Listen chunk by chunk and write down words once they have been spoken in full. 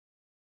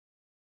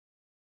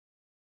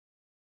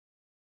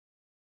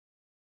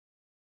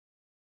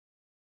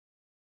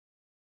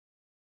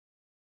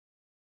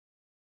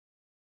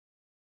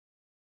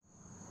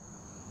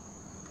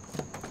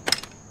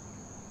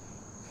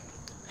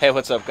Hey,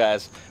 what's up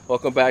guys?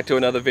 Welcome back to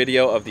another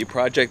video of the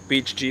Project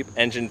Beach Jeep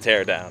engine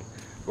teardown.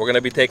 We're going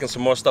to be taking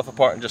some more stuff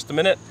apart in just a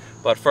minute,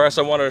 but first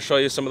I wanted to show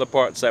you some of the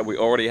parts that we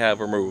already have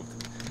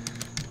removed.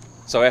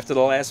 So after the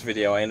last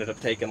video I ended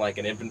up taking like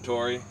an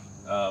inventory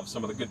of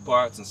some of the good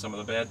parts and some of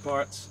the bad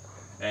parts,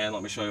 and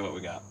let me show you what we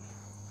got.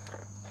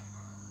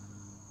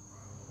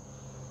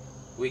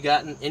 We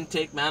got an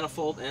intake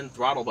manifold and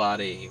throttle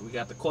body. We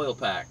got the coil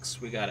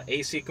packs. We got an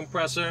AC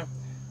compressor.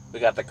 We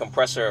got the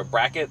compressor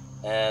bracket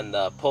and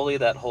the pulley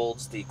that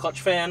holds the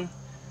clutch fan.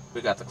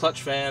 We got the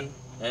clutch fan,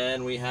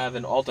 and we have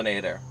an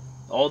alternator.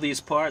 All these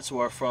parts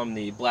were from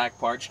the black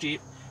parts Jeep,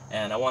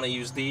 and I want to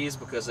use these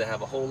because they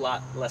have a whole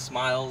lot less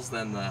miles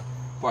than the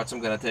parts I'm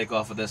going to take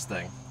off of this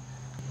thing.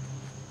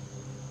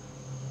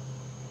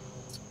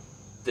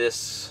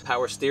 This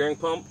power steering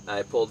pump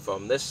I pulled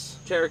from this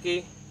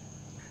Cherokee,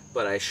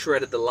 but I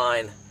shredded the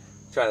line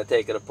trying to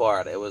take it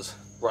apart. It was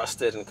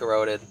rusted and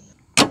corroded.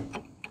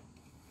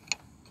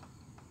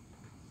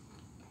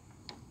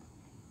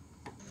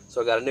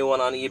 So I got a new one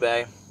on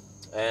eBay,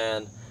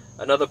 and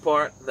another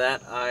part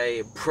that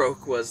I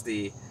broke was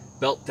the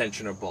belt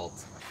tensioner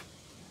bolt.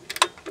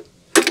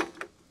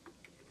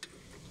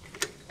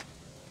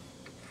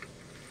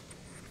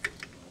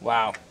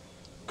 Wow,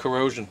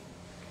 corrosion.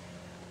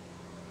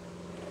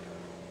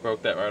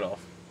 Broke that right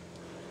off.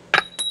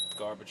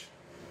 Garbage.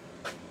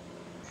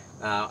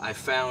 I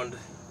found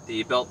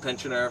the belt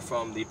tensioner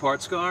from the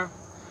parts car,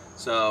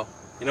 so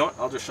you know what,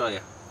 I'll just show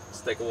you.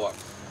 Let's take a walk.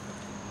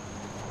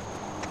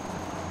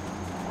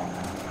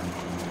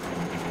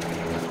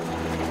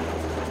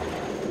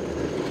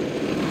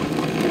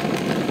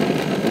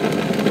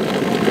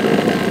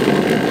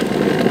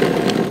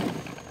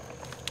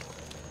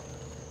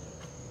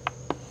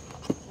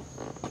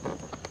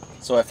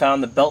 So I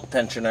found the belt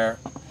tensioner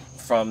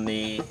from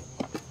the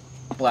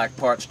black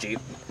parts Jeep,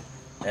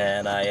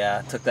 and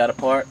I took that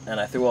apart and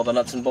I threw all the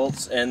nuts and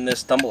bolts in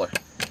this tumbler.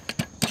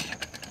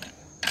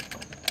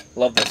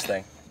 Love this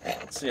thing.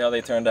 Let's see how they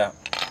turned out.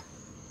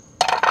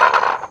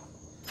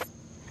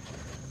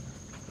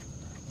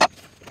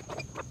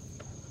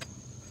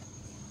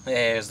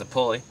 Here's the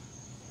pulley.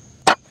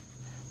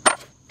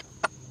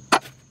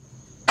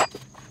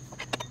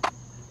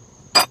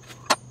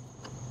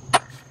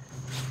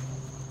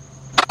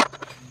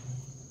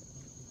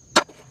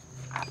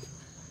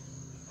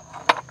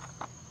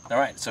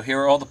 Alright, so here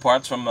are all the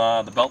parts from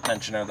the belt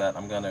tensioner that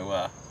I'm going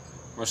to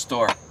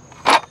restore.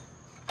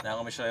 Now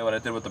let me show you what I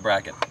did with the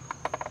bracket.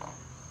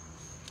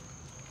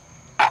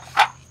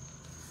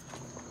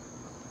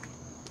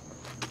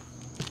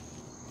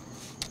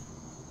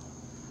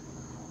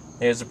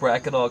 Here's the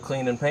bracket all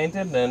cleaned and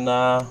painted, and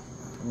I'm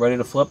ready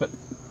to flip it.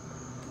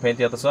 Paint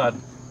the other side.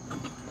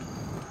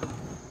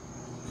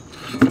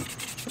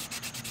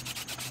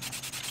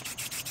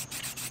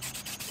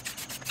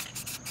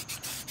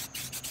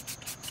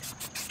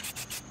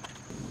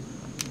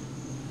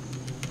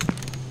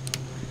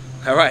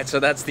 Alright, so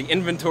that's the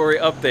inventory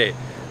update.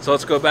 So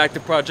let's go back to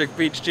Project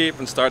Beach Jeep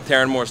and start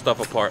tearing more stuff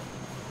apart.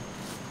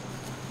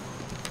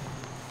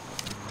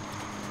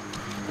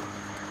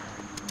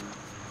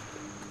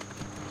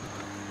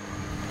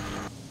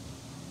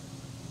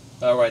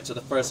 Alright, so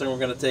the first thing we're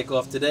going to take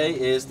off today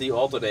is the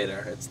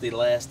alternator. It's the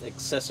last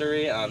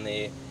accessory on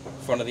the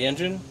front of the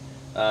engine.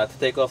 To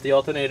take off the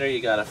alternator,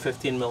 you got a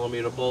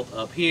 15mm bolt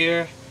up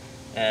here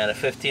and a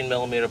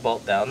 15mm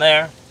bolt down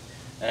there.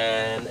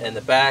 And in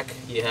the back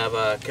you have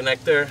a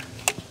connector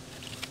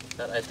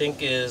that I think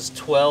is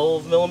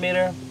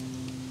 12mm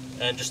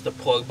and just a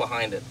plug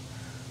behind it.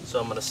 So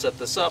I'm going to set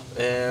this up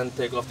and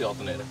take off the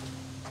alternator.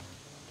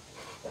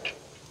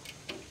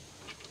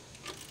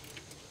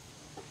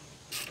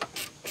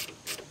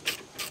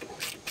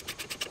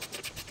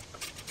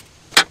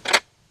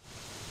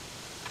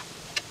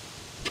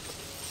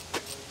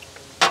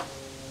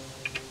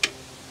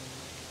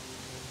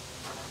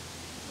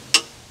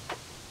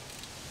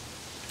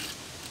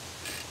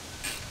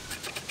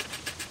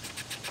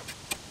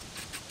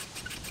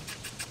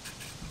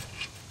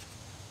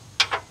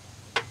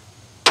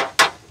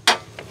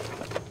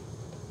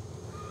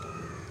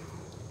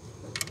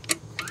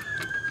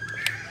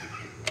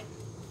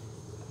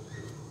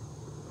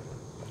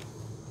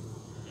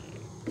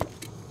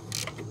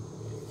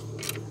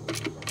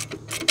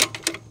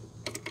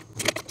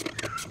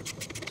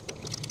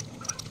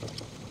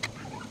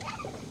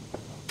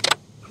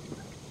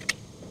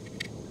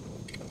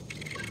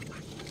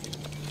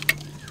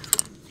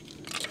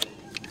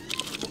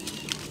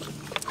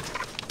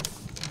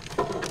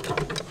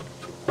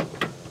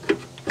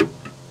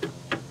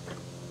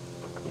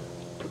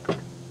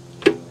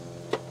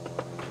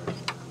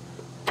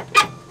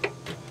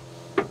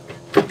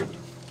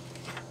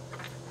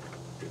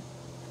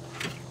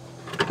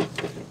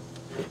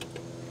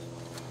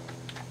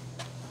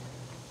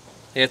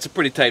 Yeah, it's a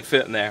pretty tight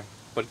fit in there,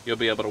 but you'll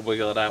be able to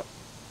wiggle it out.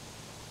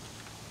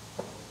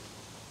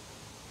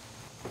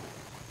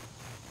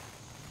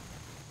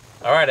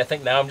 Alright, I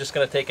think now I'm just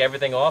going to take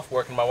everything off,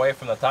 working my way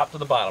from the top to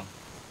the bottom.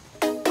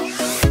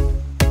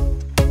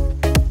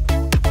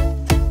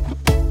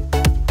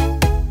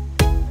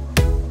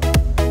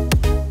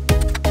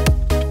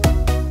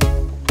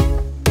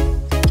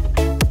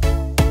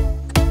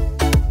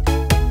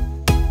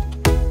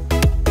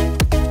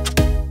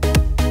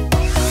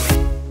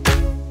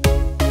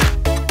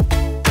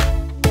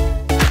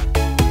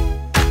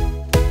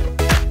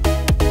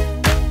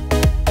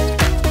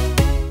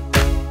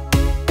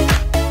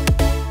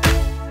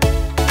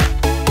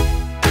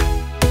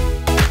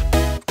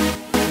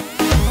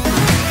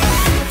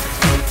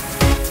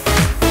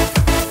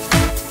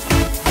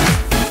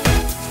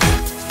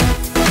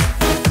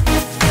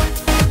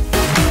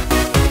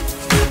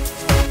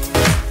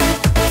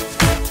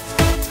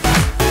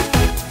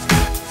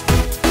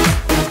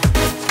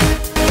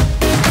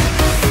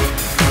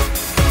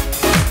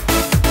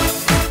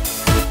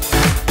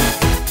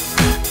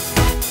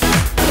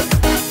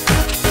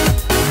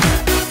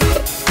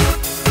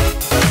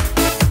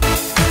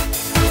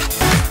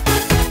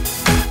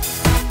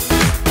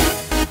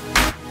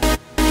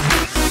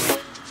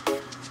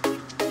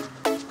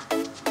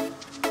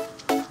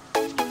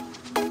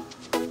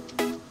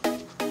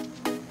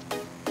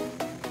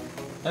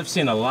 I've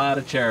seen a lot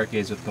of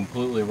Cherokees with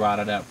completely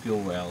rotted out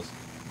fuel rails.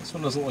 This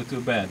one doesn't look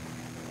too bad.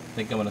 I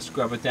think I'm going to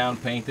scrub it down,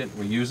 paint it,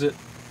 reuse it,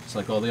 just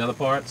like all the other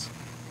parts.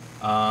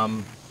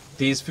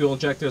 These fuel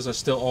injectors are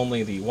still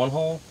only the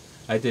 1-hole.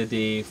 I did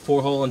the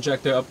 4-hole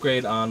injector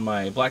upgrade on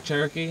my black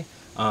Cherokee.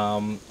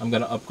 I'm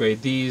going to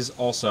upgrade these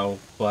also,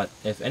 but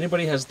if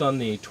anybody has done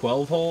the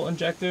 12-hole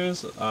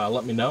injectors,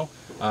 let me know.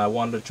 I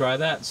wanted to try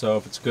that, so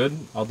if it's good,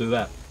 I'll do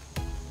that.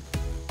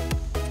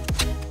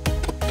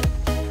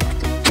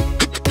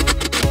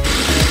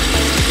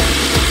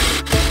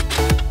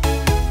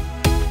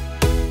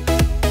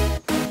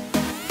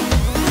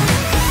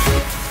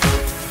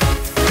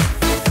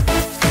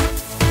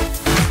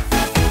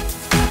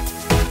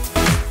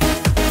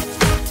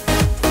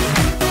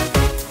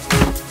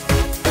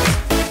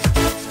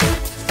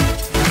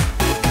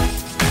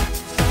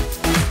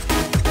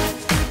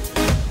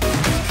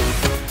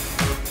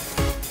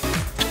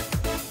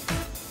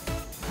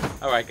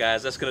 Alright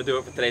guys, that's going to do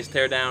it for today's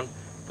teardown.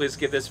 Please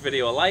give this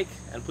video a like,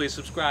 and please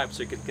subscribe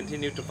so you can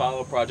continue to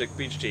follow Project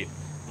Beach Cheat.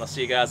 And I'll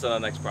see you guys on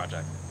the next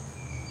project.